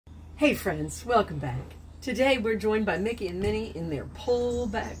Hey friends, welcome back. Today we're joined by Mickey and Minnie in their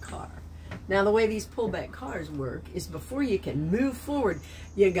pull-back car. Now the way these pull-back cars work is before you can move forward,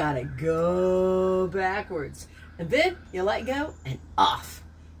 you gotta go backwards. And then you let go and off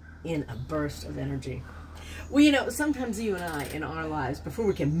in a burst of energy. Well, you know, sometimes you and I in our lives, before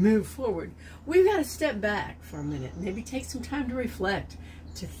we can move forward, we've got to step back for a minute, maybe take some time to reflect,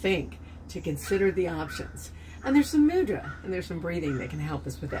 to think, to consider the options. And there's some mudra and there's some breathing that can help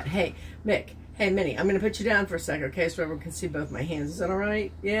us with that. Hey, Mick. Hey, Minnie. I'm going to put you down for a second, okay, so everyone can see both my hands. Is that all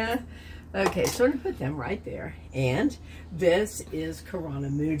right? Yeah? Okay, so I'm going to put them right there. And this is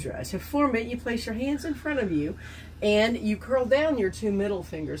karana mudra. To form it, you place your hands in front of you and you curl down your two middle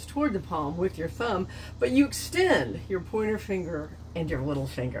fingers toward the palm with your thumb, but you extend your pointer finger and your little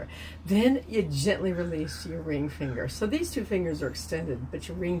finger. Then you gently release your ring finger. So these two fingers are extended, but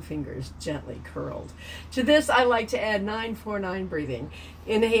your ring finger is gently curled. To this, I like to add 9-4-9 breathing.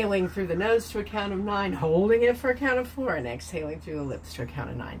 Inhaling through the nose to a count of 9, holding it for a count of 4, and exhaling through the lips to a count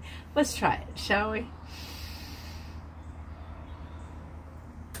of 9. Let's try it, shall we?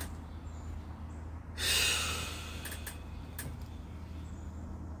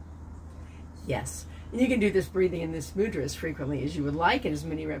 Yes. And you can do this breathing in this mudra as frequently as you would like and as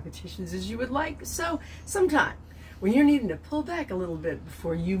many repetitions as you would like. So sometime when you're needing to pull back a little bit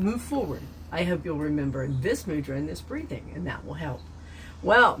before you move forward, I hope you'll remember this mudra and this breathing, and that will help.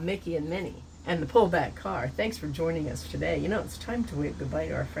 Well, Mickey and Minnie and the pullback car, thanks for joining us today. You know, it's time to wave goodbye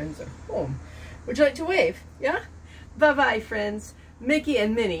to our friends at home. Would you like to wave? Yeah? Bye-bye, friends. Mickey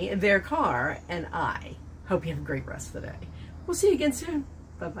and Minnie, their car, and I hope you have a great rest of the day. We'll see you again soon.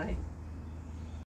 Bye-bye.